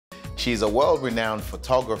She's a world-renowned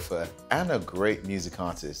photographer and a great music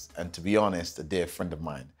artist, and to be honest, a dear friend of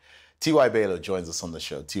mine. T.Y. Bello joins us on the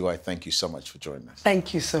show. T.Y., thank you so much for joining us.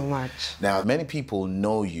 Thank you so much. Now, many people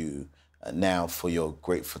know you now for your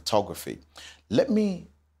great photography. Let me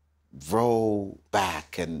roll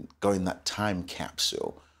back and go in that time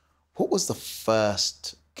capsule. What was the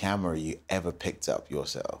first camera you ever picked up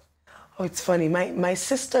yourself? Oh, it's funny. My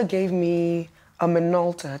sister gave me a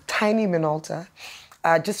Minolta, tiny Minolta.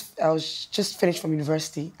 I was just finished from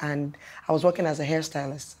university and I was working as a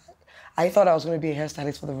hairstylist. I thought I was going to be a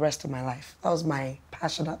hairstylist for the rest of my life. That was my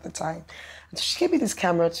passion at the time. And so she gave me this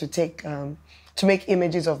camera to take, to make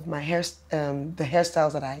images of my hair, the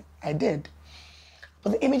hairstyles that I did.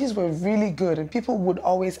 But the images were really good and people would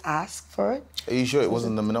always ask for it. Are you sure it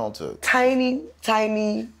wasn't the Minolta? Tiny,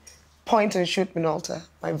 tiny point and shoot Minolta,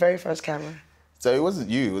 my very first camera. So it wasn't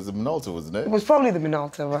you, it was the Minolta, wasn't it? It was probably the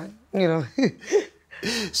Minolta, but you know.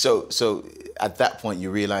 So at that point you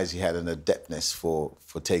realized you had an adeptness for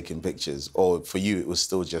taking pictures, or for you it was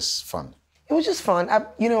still just fun? It was just fun.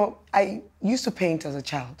 I used to paint as a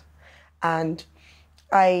child, and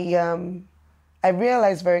I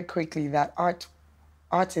realized very quickly that art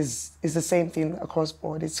is the same thing across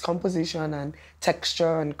board. It's composition and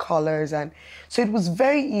texture and colors, and so it was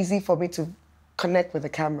very easy for me to connect with the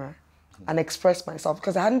camera and express myself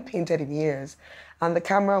because I hadn't painted in years, and the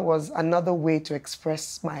camera was another way to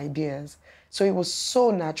express my ideas. So it was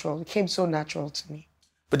so natural. It came so natural to me.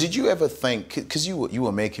 But did you ever think, because you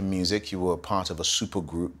were making music, you were part of a super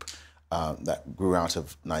group that grew out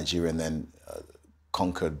of Nigeria and then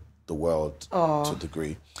conquered the world to a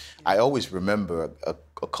degree. I always remember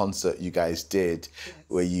a concert you guys did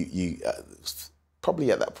where you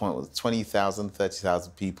probably at that point was 20,000,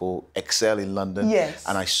 30,000 people, Excel in London. Yes.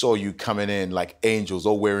 And I saw you coming in like angels,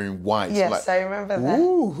 all wearing white. Yes, like, I remember that.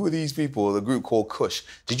 Ooh, who are these people? The group called Kush.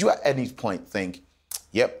 Did you at any point think,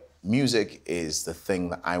 yep, music is the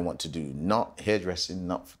thing that I want to do, not hairdressing,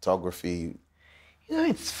 not photography? You know,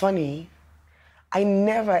 it's funny. I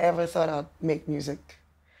never ever thought I'd make music.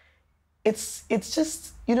 It's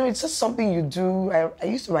just, you know, it's just something you do. I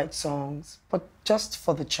used to write songs, but just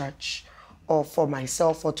for the church or for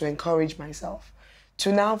myself or to encourage myself.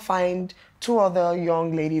 To now find two other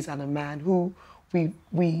young ladies and a man who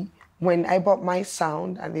when I brought my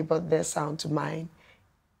sound and they brought their sound to mine,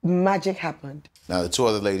 magic happened. Now, the two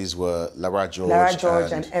other ladies were Lara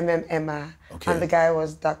George and Emma. Okay. And the guy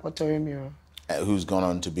was Dakwa Torimiro. Who's gone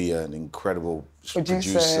on to be an incredible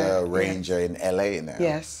producer arranger in LA now.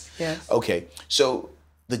 Yes, yes. Okay, so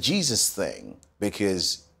the Jesus thing,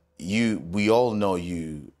 because we all know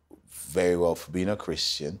you very well for being a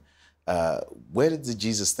Christian. Where did the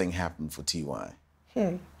Jesus thing happen for T.Y.?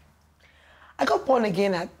 I got born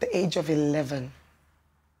again at the age of 11.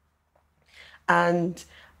 And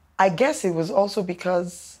I guess it was also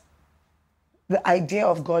because the idea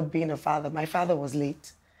of God being a father, my father was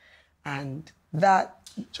late. And that...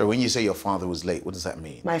 So when you say your father was late, what does that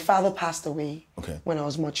mean? My father passed away when I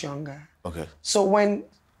was much younger. Okay. So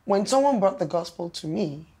when someone brought the gospel to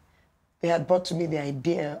me, they had brought to me the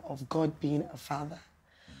idea of God being a father.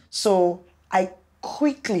 So it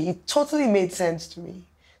totally made sense to me.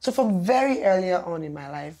 So from very earlier on in my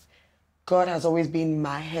life, God has always been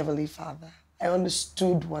my heavenly father. I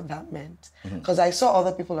understood what that meant because I saw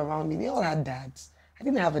other people around me, they all had dads. I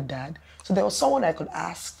didn't have a dad. So there was someone I could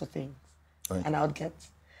ask for things and I would get.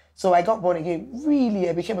 So I got born again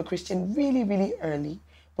I became a Christian really, really early,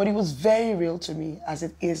 but it was very real to me as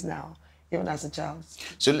it is now, even as a child.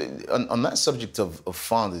 So on that subject of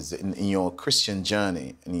fathers, in your Christian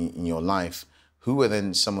journey, in your life, who were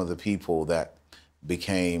then some of the people that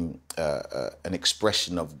became an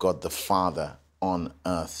expression of God the Father on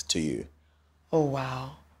earth to you? Oh,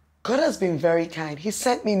 wow. God has been very kind. He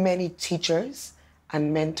sent me many teachers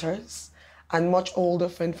and mentors and much older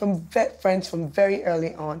friends from very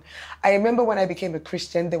early on. I remember when I became a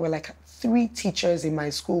Christian, there were like 3 teachers in my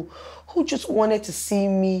school who just wanted to see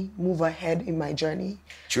me move ahead in my journey.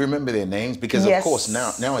 Do you remember their names? Because of course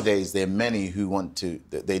nowadays there are many who want to,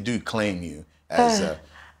 they do claim you as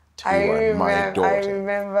my daughter. I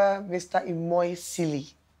remember Mr. Imoy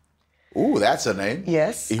Sili. Ooh, that's a name.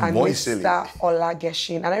 Yes, and Mr.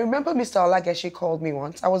 Olageshi. And I remember Mr. Olageshi called me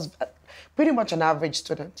once. I was pretty much an average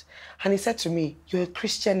student. And he said to me, "You're a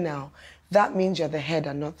Christian now. That means you're the head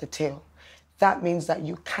and not the tail. That means that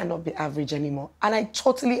you cannot be average anymore." And I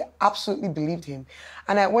totally, absolutely believed him.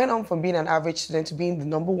 And I went on from being an average student to being the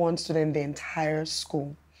 #1 student in the entire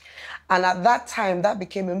school. And at that time, that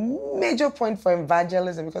became a major point for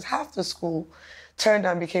evangelism because half the school turned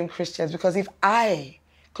and became Christians. Because if I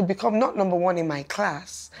could become not #1 in my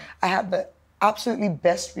class, I had the absolutely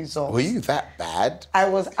best results. Were you that bad? I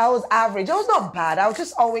was average. I was not bad. I was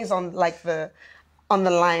just always on like the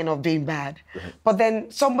line of being bad. Right. But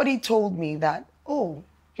then somebody told me that, oh,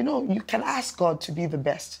 you know, you can ask God to be the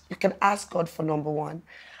best. You can ask God for number one.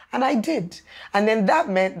 And I did. And then that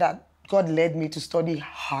meant that God led me to study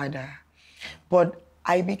harder. But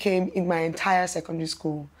I became, in my entire secondary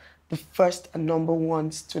school, the first and number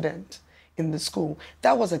one student in the school.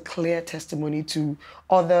 That was a clear testimony to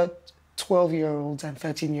other 12-year-olds and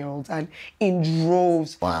 13-year-olds, and in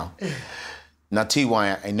droves. Wow. Now,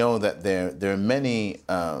 T.Y., I know that there are many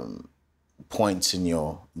points in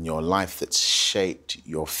your life that shaped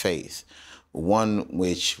your faith. One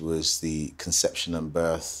which was the conception and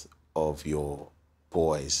birth of your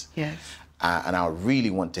boys. Yes. And I really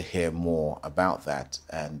want to hear more about that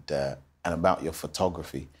and about your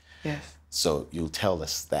photography. Yes. So you'll tell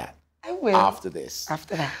us that. I will. After this.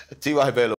 After that. T.Y. Bello.